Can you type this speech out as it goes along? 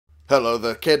Hello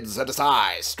the kids, it is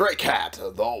I, Stray Cat,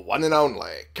 the one and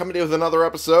only, coming to you with another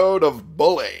episode of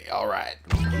Bully. Alright,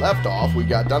 left off, we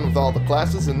got done with all the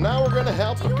classes, and now we're gonna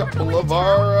help a couple of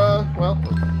our, well,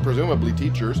 presumably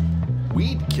teachers.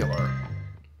 Weed killer.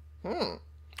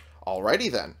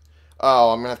 Alrighty then.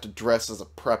 Oh, I'm gonna have to dress as a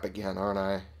prep again, aren't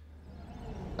I?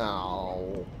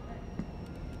 Oh.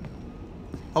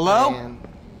 Hello? Man.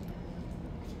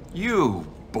 You,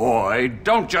 boy,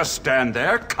 don't just stand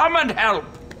there. Come and help.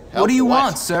 What do you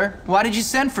want, sir? Why did you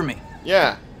send for me?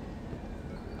 Yeah.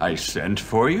 I sent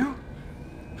for you?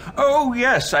 Oh,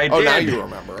 yes, I did. Oh, now you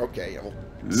remember. Okay. Well,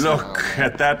 Look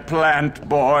at that plant,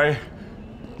 boy.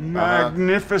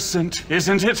 Magnificent,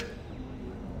 isn't it?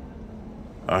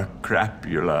 A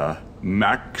crapula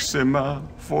maxima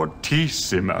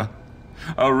fortissima.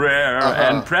 A rare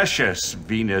and precious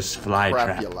Venus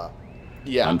flytrap. crapula.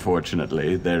 Yeah.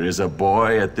 Unfortunately, there is a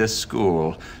boy at this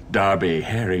school, Darby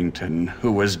Harrington,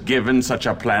 who was given such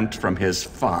a plant from his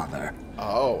father.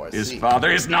 Oh, I see. His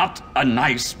father is not a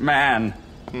nice man.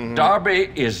 Darby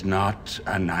is not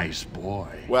a nice boy.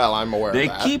 Well, I'm aware They of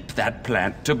that. keep that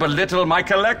plant to belittle my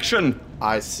collection.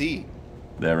 I see.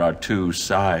 There are two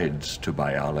sides to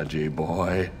biology,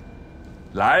 boy.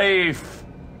 Life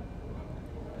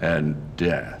and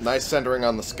death. Nice centering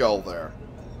on the skull there.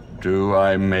 Do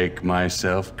I make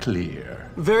myself clear?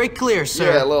 Very clear,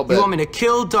 sir. Yeah, a little bit. You want me to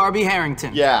kill Darby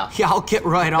Harrington? Yeah. Yeah, I'll get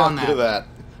right on Do that.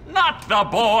 Not the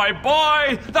boy,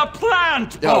 the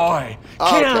plant, boy!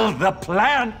 Okay. Kill the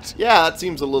plant! Yeah, that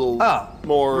seems a little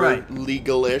more right.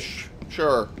 legal-ish.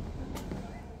 Sure.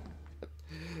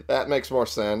 That makes more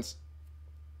sense.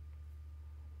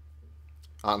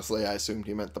 Honestly, I assumed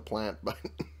he meant the plant, but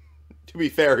to be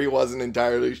fair, he wasn't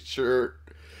entirely sure.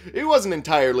 He wasn't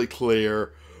entirely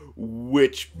clear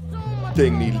which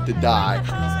thing needed to die.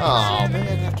 Oh, man,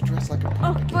 I have to dress like a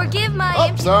pumpkin. Forgive my...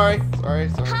 Oh, sorry. Sorry.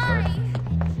 Hi.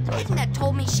 Edna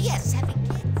told me she has 7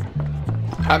 kids.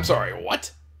 I'm sorry,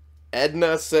 what?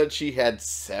 Edna said she had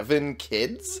 7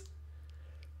 kids?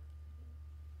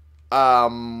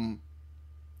 I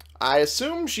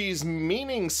assume she's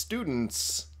meaning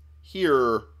students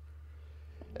here.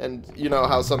 And you know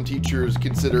how some teachers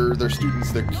consider their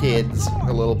students their kids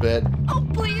a little bit. Oh,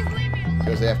 please leave me alone.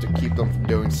 Because they have to keep them from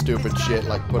doing stupid shit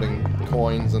like putting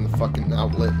coins in the fucking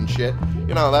outlet and shit.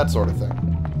 You know, that sort of thing.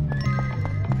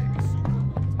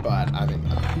 But, I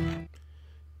mean,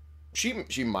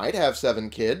 she might have 7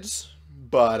 kids,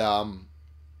 but, I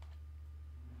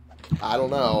don't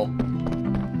know.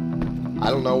 I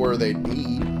don't know where they'd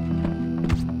be.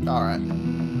 Alright.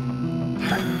 I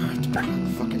have to put on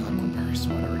the fucking Aquaberry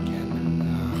sweater again.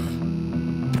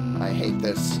 Ugh. I hate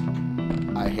this.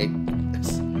 I hate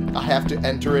this. I have to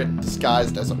enter it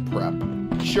disguised as a prep.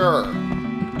 Sure.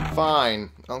 Fine.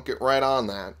 I'll get right on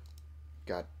that.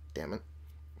 God damn it.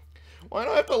 Why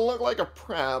do I have to look like a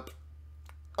prep?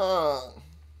 Oh,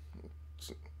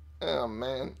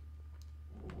 man.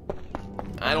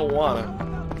 I don't wanna.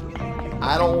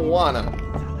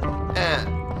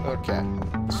 Okay.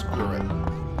 Screw it.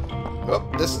 Oh,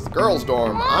 this is the girls'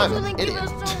 dorm. I'm an idiot.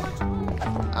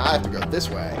 I have to go this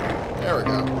way. There we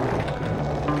go.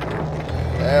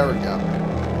 There we go.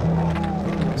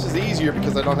 This is easier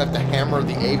because I don't have to hammer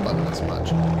the A button as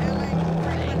much.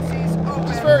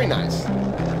 Which is very nice.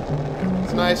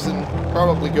 It's nice and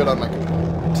probably good on my computer.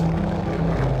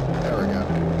 There we go.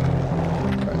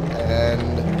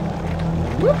 And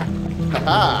whoop!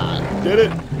 Haha! Did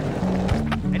it!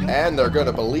 And they're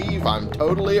gonna believe I'm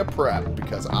totally a prep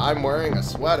because I'm wearing a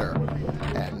sweater.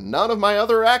 And none of my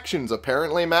other actions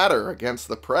apparently matter against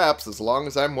the preps as long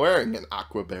as I'm wearing an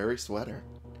Aquaberry sweater.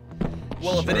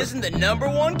 Well, if it isn't the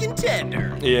 #1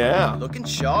 contender. Yeah. Looking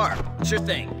sharp. Sure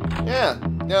thing. Yeah.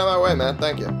 Yeah, my way, man.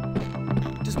 Thank you.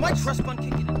 Does my trust fund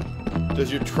kick in?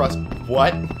 Does your trust...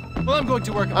 What? Well, I'm going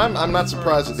to work on I'm not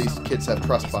surprised that these kids have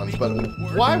trust funds, but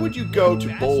why would you go to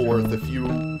Bullworth if you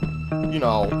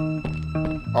know,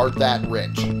 are that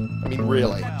rich? I mean,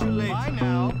 really.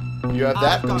 You have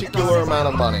that particular amount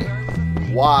of money.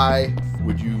 Why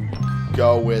would you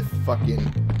go with fucking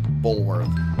Bullworth?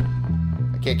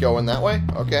 I can't go in that way?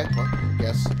 Okay, well, I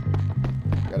guess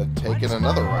gotta take it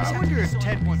another route.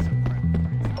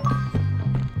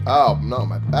 Oh, no,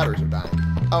 my batteries are dying.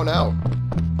 Oh, no.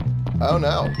 Oh,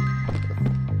 no.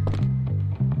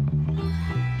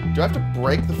 Do I have to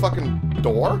break the fucking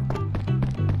door?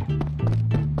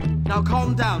 Now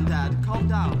calm down, Dad. Calm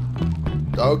down.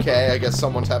 Okay, I guess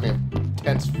someone's having a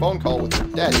tense phone call with their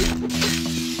daddy.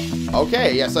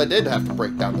 Okay, yes, I did have to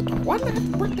break down the door. Why did I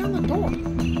have to break down the door?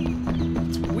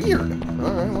 It's weird.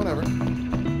 Alright, whatever.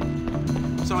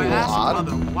 So I asked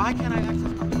Mother, why can't I access my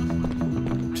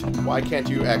Why can't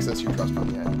you access your trust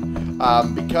fund yet?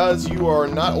 Because you are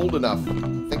not old enough. I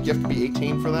think you have to be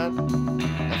 18 for that.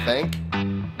 I think.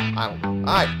 I don't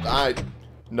know. I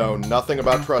know nothing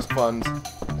about trust funds.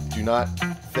 Do not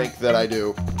think that I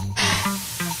do.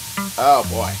 Oh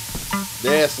boy.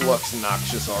 This looks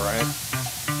noxious, alright.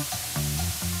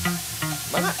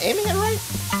 Am I not aiming it right?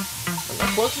 Am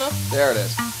I close enough? There it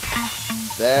is.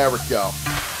 There we go.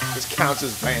 This counts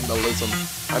as vandalism.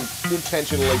 I'm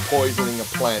intentionally poisoning a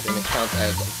plant and it counts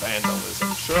as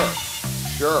vandalism. Sure.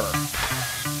 Sure.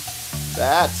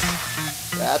 That's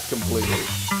completely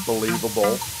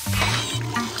believable.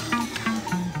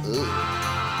 Ooh.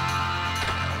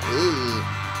 Ooh.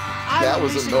 That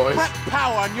was a noise. Prep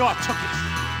power on your tuchus.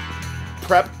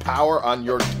 Prep power on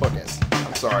your tuchus.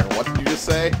 I'm sorry, what did you just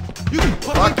say? You can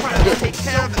put me trying to take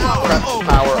care of our Prep own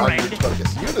power on brain. your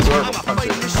tuchus. You deserve a punch.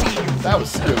 That was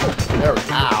stupid. There we go.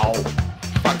 Ow.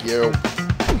 Fuck you.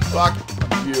 Fuck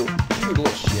you. You little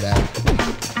shit out.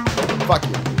 Fuck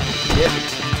you. Get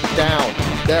down.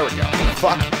 There we go.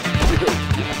 Fuck you.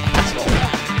 You asshole.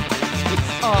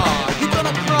 Aw, you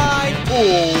gonna cry?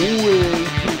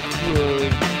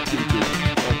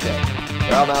 Okay.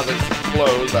 Well, now this is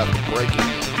closed after breaking.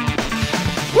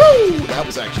 Woo! That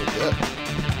was actually good.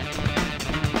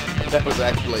 That was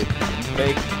actually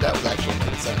made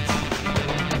sense.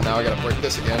 And now I gotta break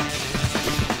this again.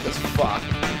 This fuck.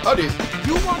 Oh, geez.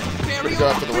 You want to bury Go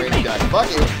after the rainy guy. Fuck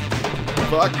you.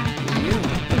 Fuck you.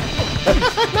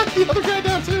 Knock the other guy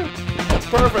down too. That's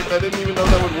perfect. I didn't even know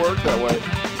that would work that way.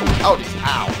 Oh, geez.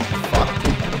 Ow. Fuck.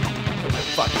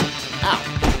 Fuck you. Ow.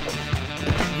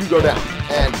 You go down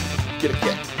and get a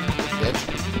kick, bitch.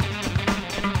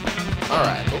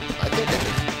 Alright. Oh, I think I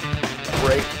can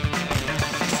break.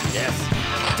 Yes.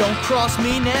 Don't cross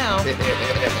me now.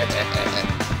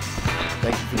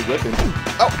 Thank you for the whipping.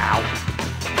 Oh, ow.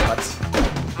 What?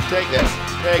 Take this.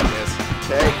 Take this.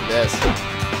 Take this.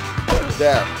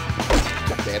 There.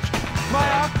 Bitch. My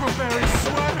aquaberry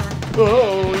sweater.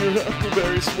 Oh, your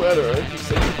huckleberry sweater. You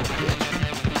say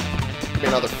bitch. Give me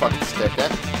another fucking stick, eh?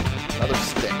 Another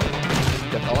stick.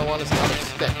 All I want is another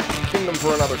stick. Kingdom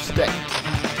for another stick.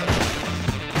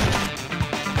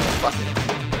 Fuck it.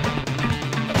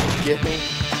 Give me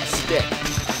a stick.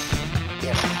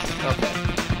 Damn it. Okay.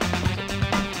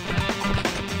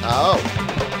 Oh.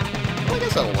 Well, I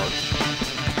guess that'll work.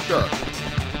 Sure.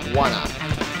 Why not?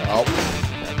 Oh.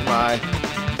 Never mind.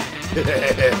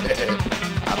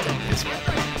 I'll take this one.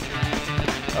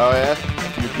 Oh, yeah?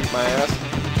 You beat my ass?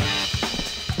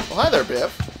 Well, hi there,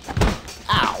 Biff.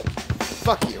 Ow.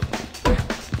 Fuck you. Take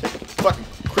a fucking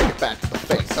cricket bat to the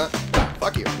face, huh?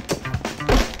 Fuck you.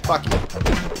 Fuck you.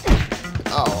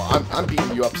 Oh, I'm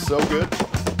beating you up so good.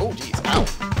 Oh, jeez. Ow.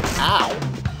 Ow.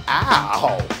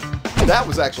 Ow. That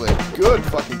was actually a good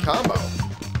fucking combo.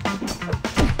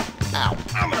 Ow.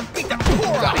 I'm gonna beat the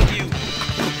core out of you.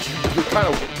 You're kind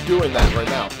of doing that right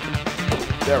now.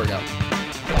 There we go.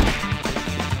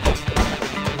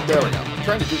 There we go. I'm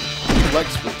trying to do leg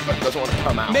sweep, but it doesn't want to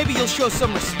come out. Maybe you'll show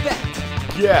some respect.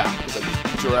 Yeah, because I just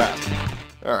beat your ass.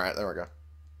 Alright, there we go.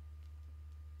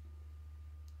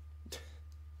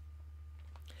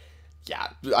 Yeah,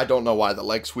 I don't know why the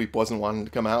leg sweep wasn't wanting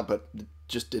to come out, but it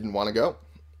just didn't want to go.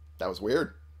 That was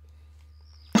weird.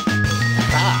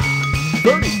 Ah,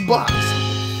 $30 bucks!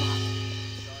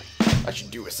 I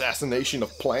should do assassination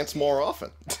of plants more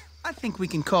often. I think we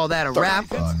can call that a wrap.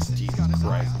 $30, Jesus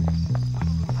Christ.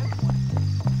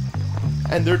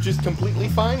 And they're just completely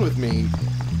fine with me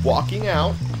walking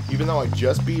out, even though I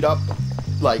just beat up,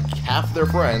 like, half their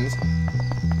friends.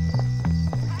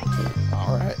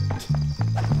 Alright.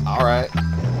 Alright.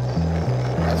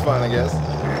 That's fine, I guess.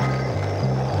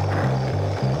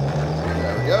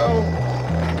 There we go.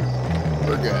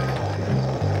 We're good.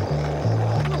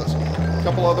 Oh, there's a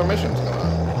couple other missions going on.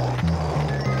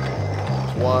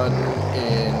 There's one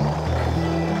in...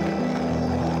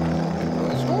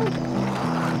 the store?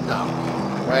 No.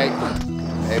 Wait.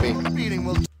 Maybe. Meeting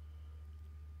will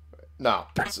No.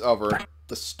 It's over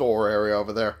the store area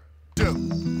over there. do.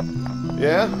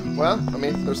 Yeah, well, I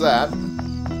mean, there's that.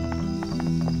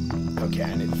 Okay,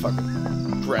 I need to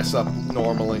fucking dress up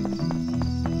normally.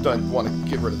 Don't want to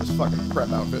get rid of this fucking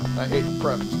prep outfit. I hate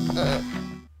preps.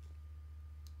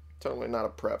 Totally not a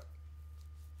prep.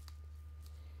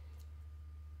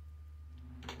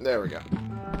 There we go.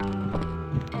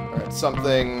 Alright,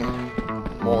 something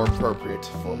more appropriate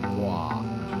for moi.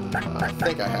 I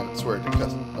think I have it stored to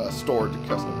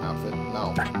custom outfit.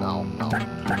 No.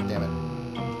 Damn it.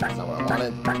 That's not what I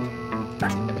wanted.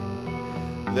 Damn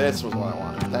it. This was what I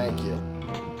wanted. Thank you.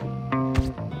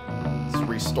 Let's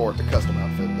restore to custom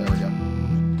outfit. There we go.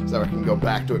 So I can go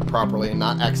back to it properly and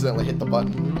not accidentally hit the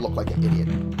button and look like an idiot.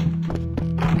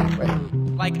 Wait.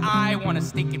 Like I want a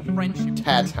stinking friendship.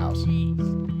 Tad's house.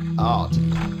 Oh,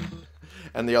 geez.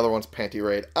 And the other one's Panty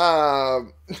Raid.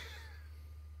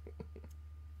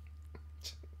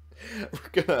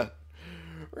 We're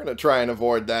gonna try and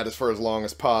avoid that for as long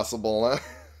as possible.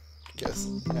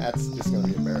 Because that's just gonna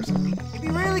be embarrassing. It'd be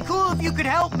really cool if you could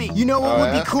help me. You know what Oh,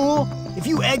 would yeah? be cool? If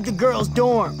you egged the girls'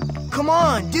 dorm. Come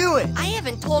on, do it. I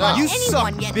haven't told No. on You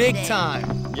anyone suck yet big today.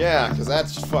 time. Yeah, because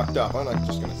that's fucked up. I'm not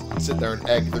just gonna sit there and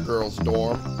egg the girls'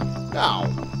 dorm. No.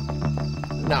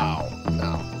 No.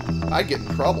 No. I'd get in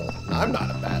trouble. I'm not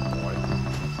a bad boy.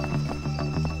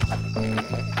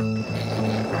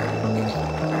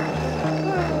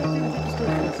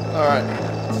 Alright,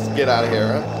 let's get out of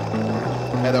here,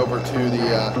 huh? Head over to the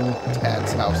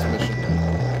Tad's house mission.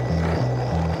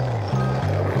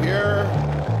 Head over here.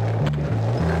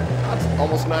 It's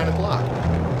almost 9 o'clock.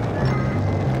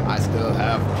 I still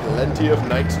have plenty of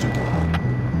nights to go.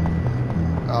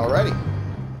 Alrighty.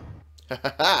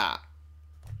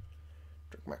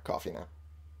 Drink my coffee now.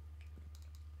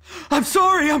 I'm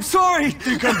sorry.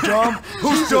 Think I'm dumb?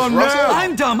 Who's Jesus, dumb Russell. now?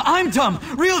 I'm dumb,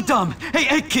 real dumb. Hey,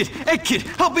 egg kid,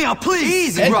 help me out,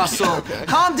 please. Easy, Russell. Okay.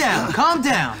 Calm down.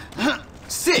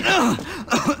 Sit.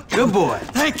 Good boy.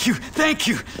 Thank you.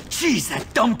 Jeez, that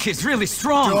dumb kid's really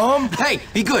strong. Dumb? Hey,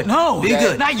 be good. No, Be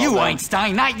good. Not you, Calm down.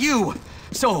 Einstein, not you.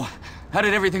 So, how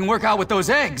did everything work out with those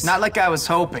eggs? Not like I was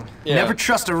hoping. Yeah. Never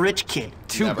trust a rich kid.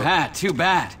 Too Never.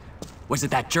 bad. Was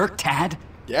it that jerk, Tad?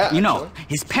 Yeah, You know, actually.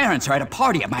 his parents are at a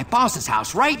party at my boss's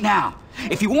house right now.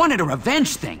 If you wanted a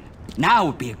revenge thing, now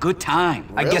would be a good time.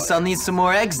 I guess I'll need some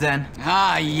more eggs then.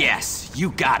 Ah, yes,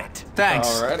 you got it. Thanks.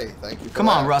 Alrighty, thank you for Come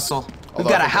on, that. Russell. We've Although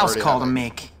got I a think I house already call to have it.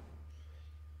 make.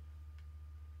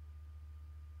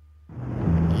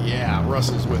 Yeah,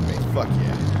 Russell's with me. Fuck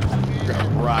yeah. We're gonna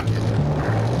rock it.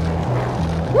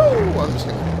 Woo! I'm just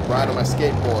gonna ride on my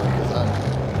skateboard because I'm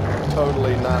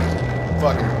totally not a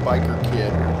fucking biker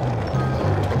kid.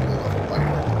 Totally love a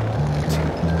biker.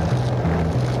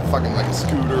 Fucking like a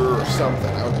scooter or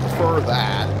something. I would prefer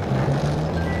that.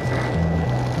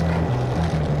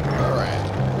 Alright.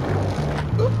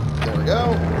 Oop, there we go.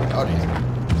 Oh, jeez.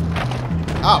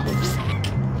 Oh,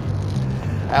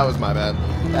 that was my bad.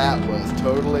 That was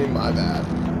totally my bad.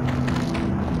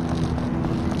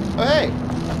 Oh, hey!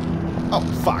 Oh,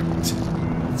 fuck.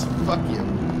 Fuck you.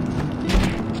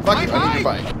 Fuck you, I need your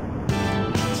bike.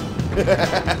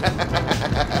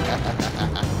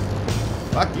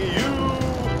 Fuck you!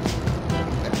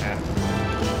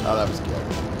 Oh, that was good.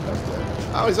 That was good.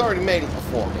 Oh, he's already made it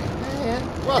before me. Man,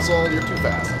 Russell, you're too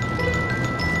fast.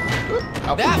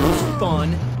 Oh. That was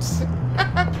fun.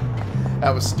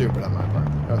 That was stupid on my part.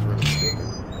 That was really stupid.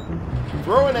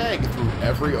 Throw an egg through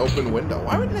every open window.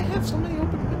 Why would they have so many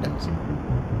open windows?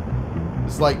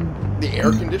 It's like the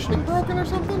air conditioning broken or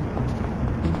something?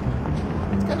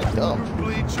 It's kind of dumb.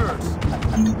 Bleachers.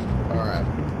 Alright.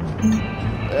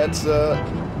 Let's, throw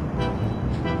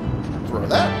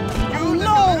that. You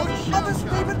know, Mother's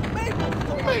favorite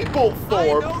Maplethorpe. I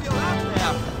know you're out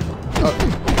there. Okay.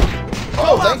 Go Oh,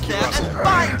 out thank you, there Russell. and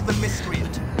find the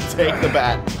miscreant. Take the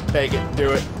bat. Take it.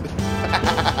 Do it.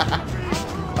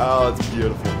 Oh, it's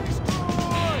beautiful.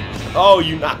 Oh,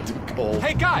 you knocked him cold.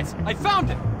 Hey guys, I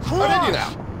found it. How did you now?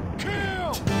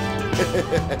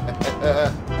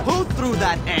 Who threw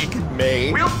that egg?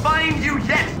 Me. We'll find you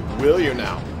yet. Will you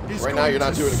now? Right now, you're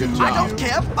not doing a good job. I don't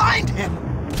care. Find him.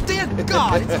 Dear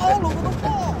God, it's all over the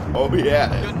wall. Oh,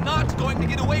 yeah. You're not going to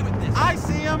get away with this. I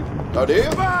see him. Oh, do you?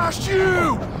 Smash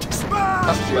you. I'll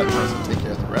Smash just you. let the person take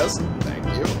care of the rest. Thank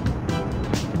you.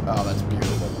 Oh, that's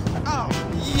beautiful. Oh,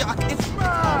 yuck. It's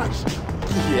smash.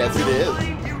 Yes, it is.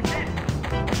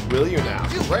 Will you now?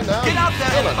 Right now, Get out there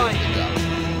still and not doing a good job.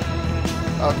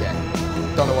 Okay.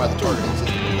 Don't know why the targeting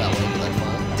system is that way, but that's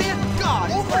fine. Dear God,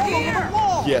 it's all over the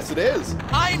wall. Yes, it is.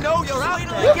 I know you're out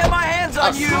there. Get my hands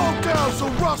on you. Slow down so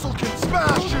Russell can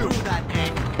smash you. That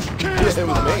egg. Yes, it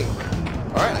was me.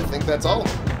 Alright, I think that's all of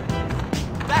them.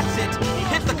 That's it.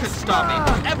 Hit the Konstami.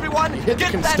 Everyone, Hit the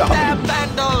get that Konstami. damn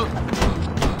vandal.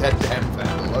 That damn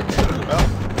vandal. Okay. Well,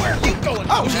 Where are you going?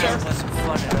 oh, shit. That wasn't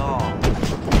fun at all.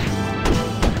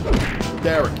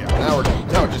 There we go. Now we're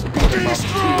just beating him up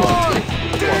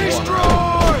 2-on-2.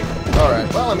 2-on-1. Alright,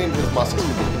 well, I mean, his muscles can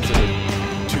be considered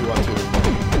 2-on-2.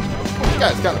 This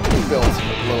guy's kind of built a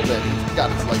little bit. He's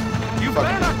got his, like, You fucking,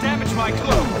 better not damage my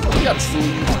clothes. he's got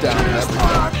sleeves down and everything.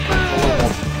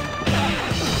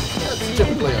 That's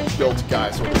typically a built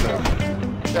guy sort of thing.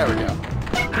 There we go.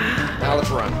 Now let's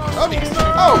run. Oh, geez.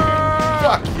 Oh!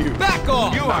 Fuck you. Back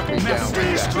off. Knock me down like that.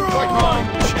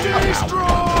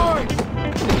 Destroy.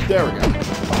 There we go.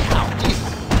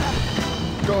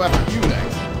 go after you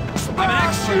next.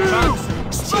 Smash you!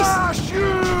 Smash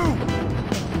you!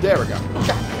 There we go.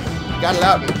 Got it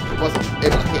out and it wasn't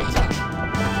able to hit.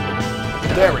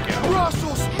 There we go.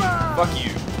 Russell, smash! Fuck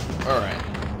you. Alright.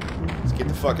 Let's get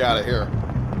the fuck out of here.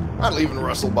 Not leaving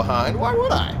Russell behind. Why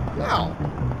would I? No.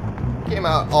 Came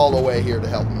out all the way here to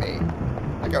help me.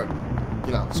 I go,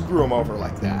 you know, screw him over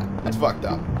like that. That's fucked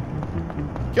up.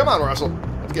 Come on, Russell.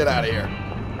 Let's get out of here.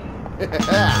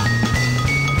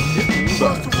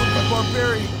 Russell was the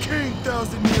barbarian king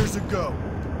 1,000 years ago.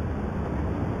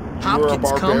 You were a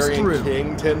Hopkins comes barbarian through.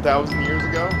 king 10,000 years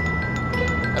ago?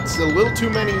 That's a little too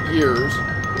many years,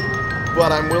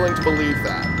 but I'm willing to believe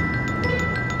that.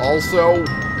 Also,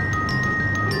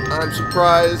 I'm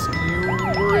surprised you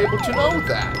were able to know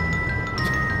that.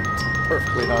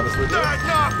 Perfectly honest with you. That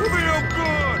not feel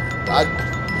good! I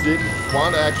didn't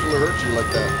want to actually hurt you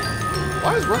like that.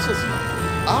 Why is Russell...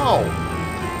 Ow!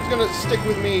 He's gonna stick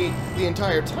with me the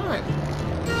entire time.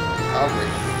 Oh,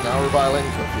 great. Now we're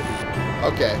violating curfew.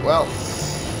 Okay, well,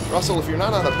 Russell, if you're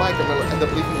not on a bike, I'm gonna end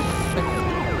up leaving you.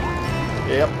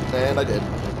 Yep, and I did.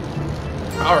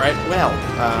 Alright, well,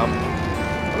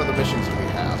 what other missions do we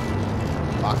have?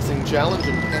 Boxing challenge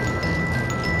and anime.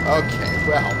 Okay,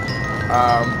 well,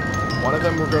 one of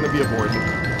them we're going to be avoiding.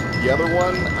 The other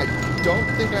one, I don't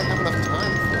think I have enough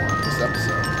time for this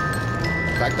episode.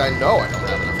 In fact, I know I don't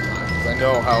have enough time, because I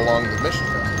know how long the mission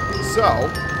goes. So,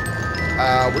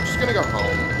 we're just going to go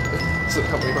home, so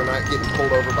that we are not getting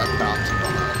pulled over by cops and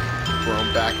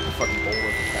thrown back to the fucking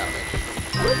Bullworth Academy.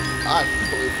 I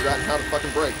completely forgot how to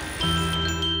fucking brake.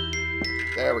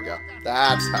 There we go.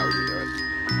 That's how you do it.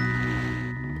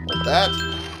 Hold that,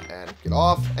 and get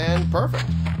off, and perfect.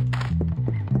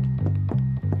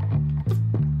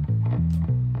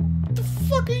 What the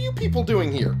fuck are you people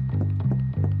doing here?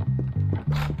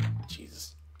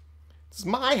 Jesus. This is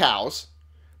my house.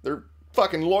 They're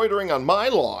fucking loitering on my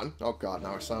lawn. Oh god,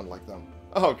 now I sound like them.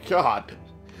 Oh god.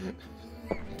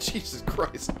 Jesus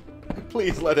Christ.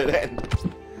 Please let it end.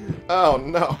 Oh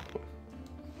no.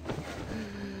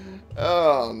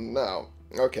 Oh no.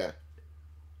 Okay.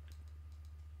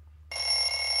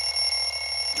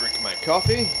 Drink my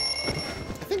coffee.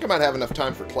 I think I might have enough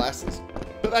time for classes,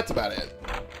 but that's about it.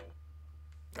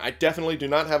 I definitely do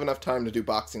not have enough time to do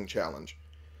boxing challenge.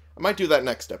 I might do that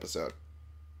next episode.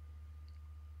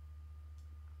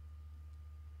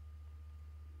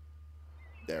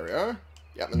 There we are.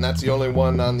 Yep, and that's the only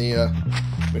one on the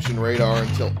mission radar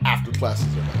until after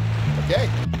classes are done. Okay.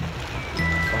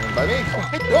 Fine by me.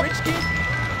 Oh, Rich kid?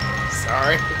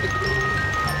 sorry.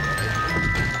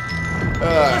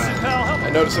 I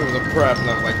noticed it was a prep, and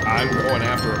I was like, I'm going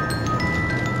after him.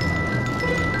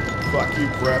 Fuck you,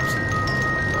 preps.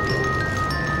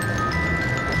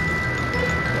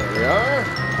 There we are.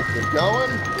 Keep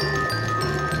going.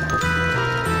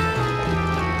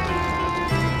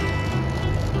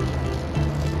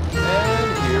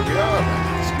 And here we are. Back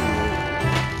at school.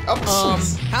 Oh,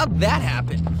 How'd that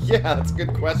happen? yeah, that's a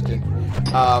good question.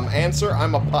 Answer,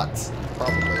 I'm a putz.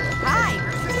 Probably it. Hi.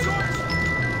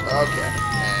 Okay.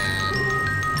 And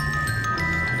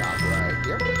stop right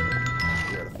here.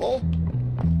 Beautiful.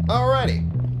 Alrighty.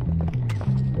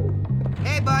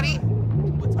 Hey, buddy.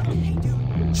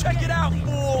 Check it out,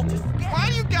 fool! Why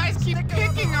do you guys keep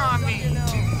picking on me?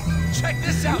 Check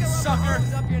this out, sucker!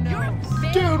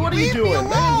 Dude, what are you doing,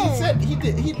 man? He said he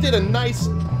did a nice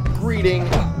greeting.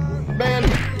 Man,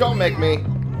 don't make me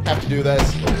have to do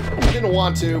this. I didn't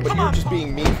want to, but you're just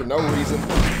being mean for no reason.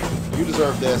 You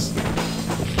deserve this.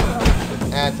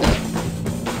 And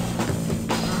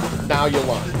now you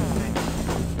learn.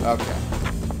 Okay.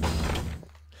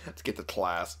 Let's get to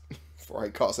class before I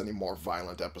cause any more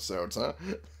violent episodes, huh?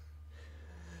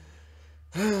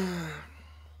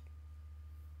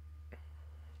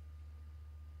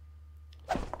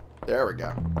 There we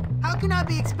go. How can I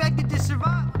be expected to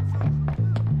survive?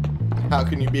 How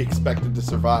can you be expected to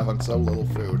survive on so little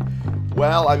food?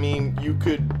 Well, I mean, you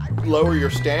could lower your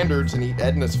standards and eat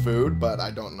Edna's food, but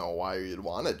I don't know why you'd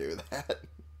want to do that.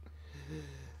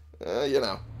 You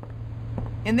know.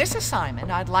 In this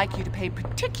assignment, I'd like you to pay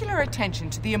particular attention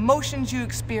to the emotions you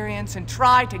experience and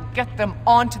try to get them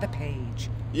onto the page.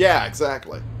 Yeah,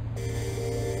 exactly.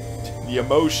 The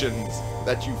emotions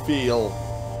that you feel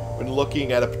when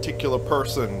looking at a particular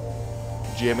person.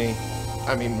 Jimmy.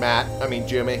 I mean Matt. I mean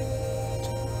Jimmy.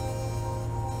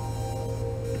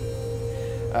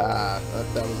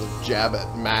 That was a jab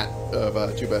at Matt of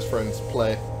Two Best Friends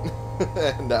Play.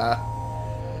 And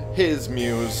his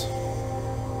muse.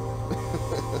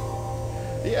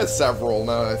 He has several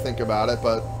now that I think about it,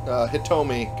 but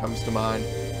Hitomi comes to mind.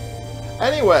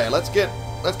 Anyway, let's get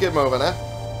moving, eh?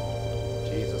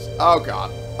 Jesus. Oh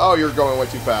god. Oh, you're going way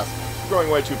too fast. You're going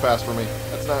way too fast for me.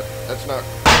 That's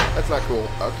not cool.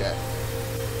 Okay.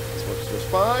 Switch is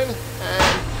fine. And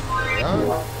there we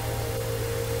go.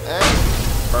 And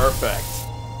perfect.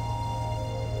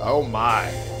 Oh my.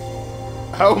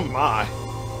 Oh my.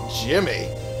 Jimmy.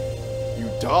 You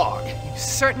dog. You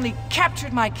certainly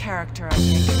captured my character, I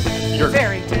think. You're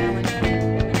very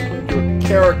talented. Your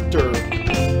character.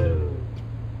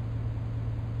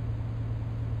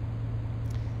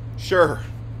 Sure.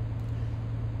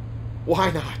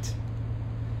 Why not?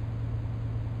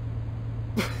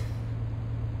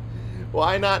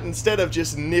 Why not, instead of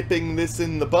just nipping this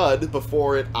in the bud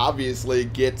before it obviously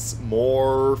gets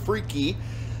more freaky,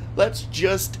 let's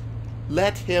just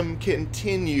let him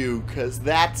continue, because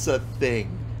that's a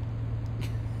thing.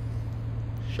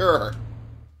 Sure.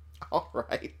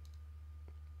 Alright.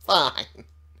 Fine.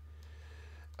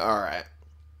 Alright.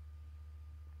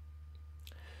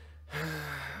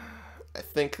 I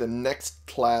think the next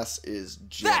class is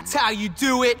Jim. That's how you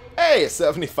do it! Hey, a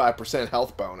 75%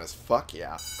 health bonus. Fuck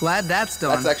yeah. Glad that's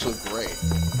done. That's actually great.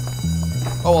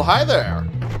 Oh, well, hi there.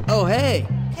 Oh, hey.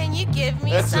 Can you give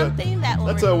me That's something that will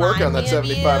Let's work on that remind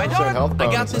me of you? 75% health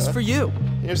bonus. I got this huh? for you.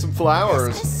 Here's some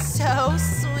flowers. This is so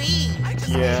sweet.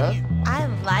 Yeah. I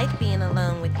like being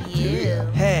alone with you.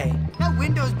 Hey. That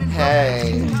window's been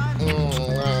Hey.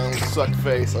 Suck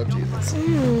face. Oh, Jesus.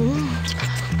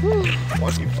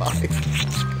 25.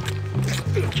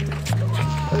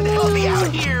 Help me out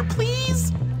here,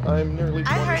 please. I'm nearly 26.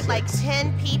 I heard like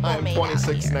 10 people I'm made 26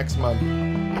 out here. next month.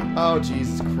 Oh,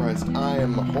 Jesus Christ. I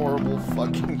am a horrible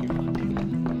fucking human being.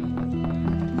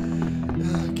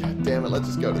 God damn it. Let's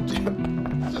just go to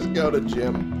Jim. Let's just go to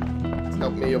Jim. Let's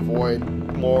help me avoid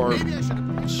more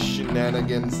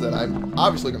shenanigans that I'm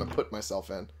obviously going to put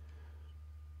myself in.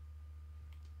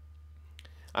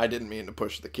 I didn't mean to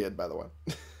push the kid, by the way.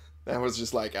 That was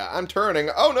just like, I'm turning.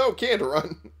 Oh, no, can't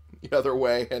run the other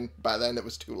way. And by then it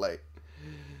was too late.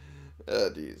 Oh,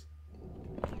 jeez.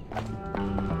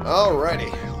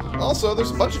 Alrighty. Also, there's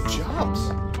a bunch of jobs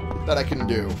that I can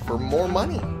do for more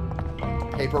money.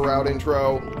 Paper route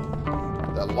intro,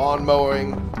 the lawn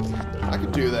mowing. I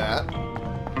could do that.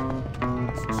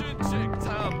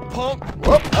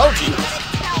 Whoop. Oh,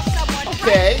 jeez.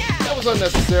 Okay, that was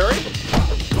unnecessary.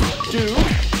 Dude.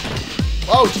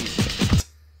 Oh, jeez.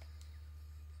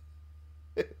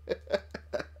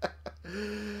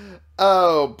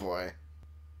 Oh, boy.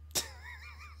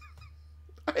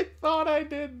 I thought I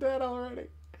did that already.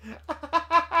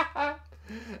 I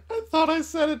thought I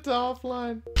set it to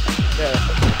offline.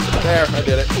 There, I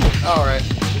did it. Alright.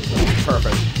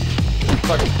 Perfect.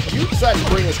 Fucking, you decided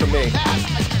to bring this to me.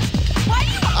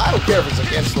 I don't care if it's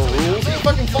against the rules. You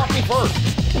fucking fought me first.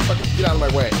 Fucking get out of my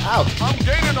way. Ouch. I'm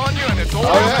gaining on you, and it's all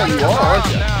Oh yeah, you are, aren't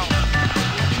you? now.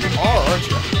 You are, aren't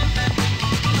you?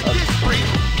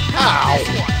 Ow.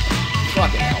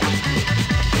 Fucking hell.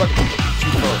 Fucking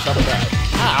you first. How about that?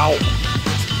 Ow.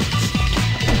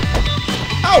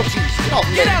 Oh, jeez. Get off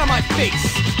me. Get out of my face!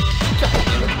 God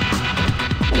damn it.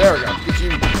 There we go. Get you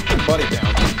buddy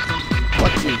down.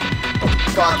 Fuck you.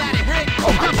 Fuck you.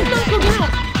 Oh, how did you not go down?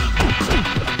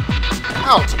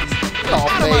 Ow, jeez. Get off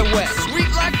Out me. of my way!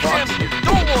 Sweet like Jim, you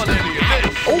don't want any of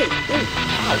this. Oh, oh.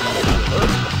 Ow, that actually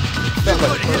hurt. That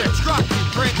let it hurt.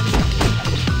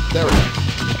 There we go.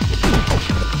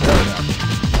 There we go.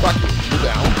 Fuck you. You're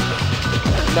down.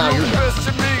 Now you're down. Best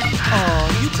to me.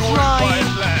 Oh, you Join crying?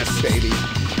 my last. Baby.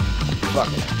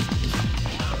 Fucking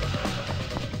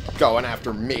going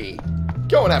after me.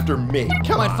 Going after me.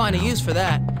 Come Might on. find a use for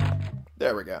that.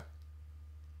 There we go.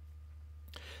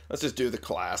 Let's just do the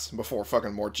class before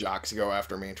fucking more jocks go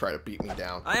after me and try to beat me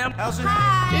down. I am.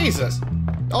 Jesus.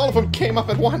 All of them came up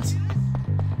at once.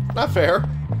 Not fair.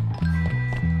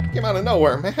 Came out of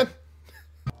nowhere, man.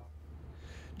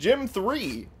 Gym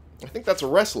 3. I think that's a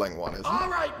wrestling one, isn't it? All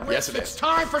right, Rich, Yes, it it's is.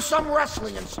 time for some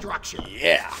wrestling instruction.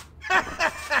 Yeah.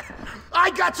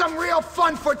 I got some real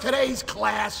fun for today's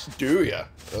class. Do ya?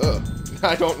 Ugh.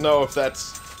 I don't know if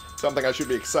that's something I should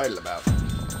be excited about.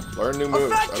 Learn new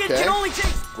moves, Fat kid okay? can only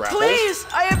take... Grapples. Please,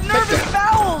 I have nervous Takedown.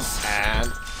 bowels.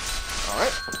 And...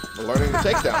 Alright. We're learning the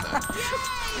takedown then.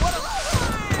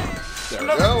 There we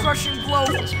Another go. crushing blow,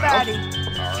 Dismount. fatty.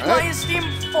 Did my Alright. esteem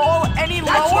fall any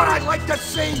lower? That's what I like to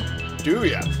see. Do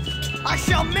ya? I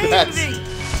shall maim That's, thee.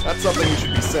 that's something you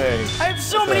should be saying. I have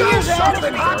so many Okay. years ahead of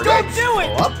me. There Don't we do go.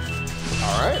 it. Go up.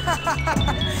 Alright.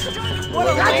 What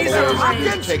a Learning laser, all the ways to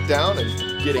Hopkins. take down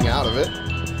and getting out of it.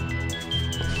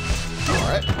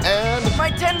 Alright. And... My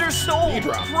tender soul Knee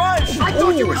drop. crushed. I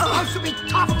thought you were Ooh. supposed to be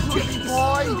tough, Jimmy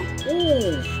boy.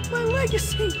 Ooh. My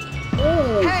legacy.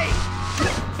 Ooh. Hey.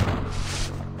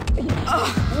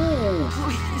 Ooh.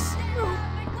 Please.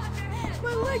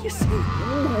 legacy.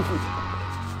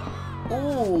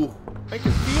 Ooh, I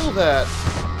can feel that.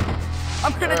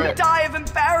 I'm gonna die of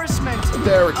embarrassment.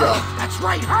 There we go. That's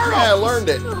right, hurry! Yeah, I learned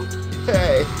it.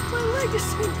 Hey. My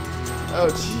legacy. Oh,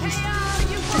 jeez.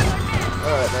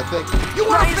 Alright, I think You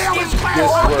want to fail this this is class?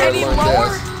 where I Any learned lower?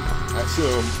 this. I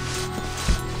assume.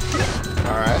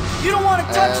 Alright. You don't want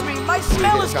to touch And me. My we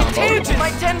smell get is combo. contagious.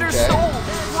 My tender Okay. soul.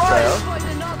 Fair. Right.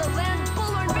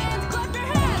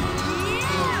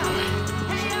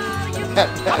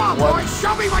 Come on, One. boys,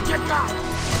 show me what you got!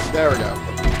 There we go.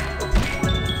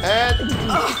 And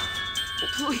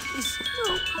Please.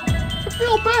 I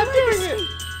feel bad doing it.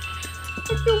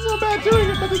 I feel so bad doing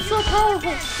it, but it's so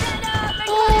powerful.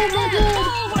 Oh my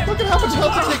god. Look at how much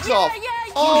health it takes off.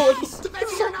 Oh, it's Maybe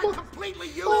so you're not much. completely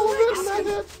Oh, useless. look at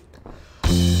that.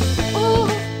 Oh.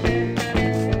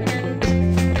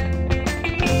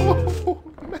 Oh,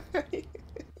 man.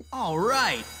 All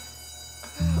right.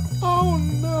 Oh,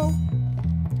 no.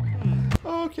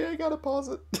 Okay, I gotta pause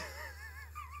it.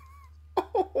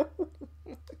 Oh,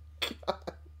 my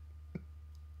God.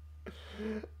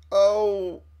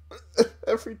 Oh,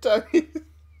 every time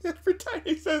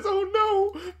he says, "Oh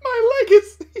no, my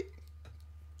legacy."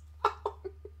 Oh,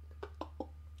 no.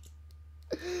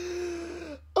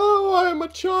 Oh, I am a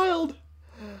child.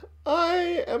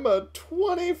 I am a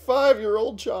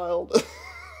 25-year-old child.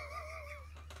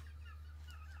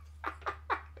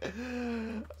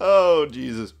 Oh,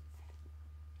 Jesus.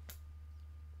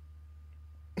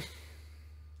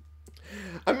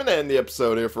 I'm gonna end the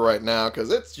episode here for right now,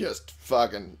 because it's just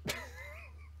fucking...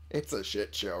 It's a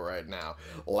shit show right now.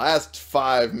 Last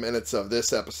 5 minutes of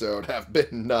this episode have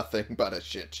been nothing but a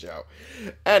shit show.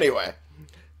 Anyway,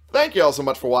 thank you all so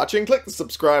much for watching. Click the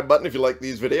subscribe button if you like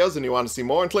these videos and you want to see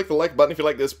more, and click the like button if you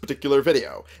like this particular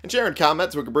video. And share in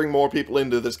comments so we can bring more people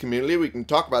into this community. We can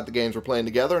talk about the games we're playing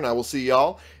together, and I will see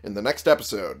y'all in the next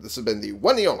episode. This has been the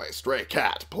one and only Stray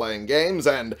Cat, playing games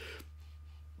and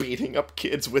beating up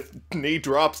kids with knee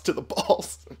drops to the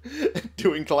balls,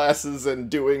 doing classes and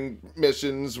doing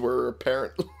missions where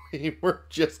apparently we're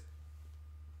just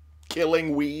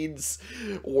killing weeds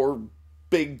or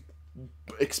big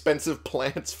expensive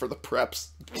plants for the preps,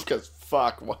 because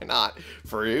fuck, why not?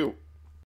 For you.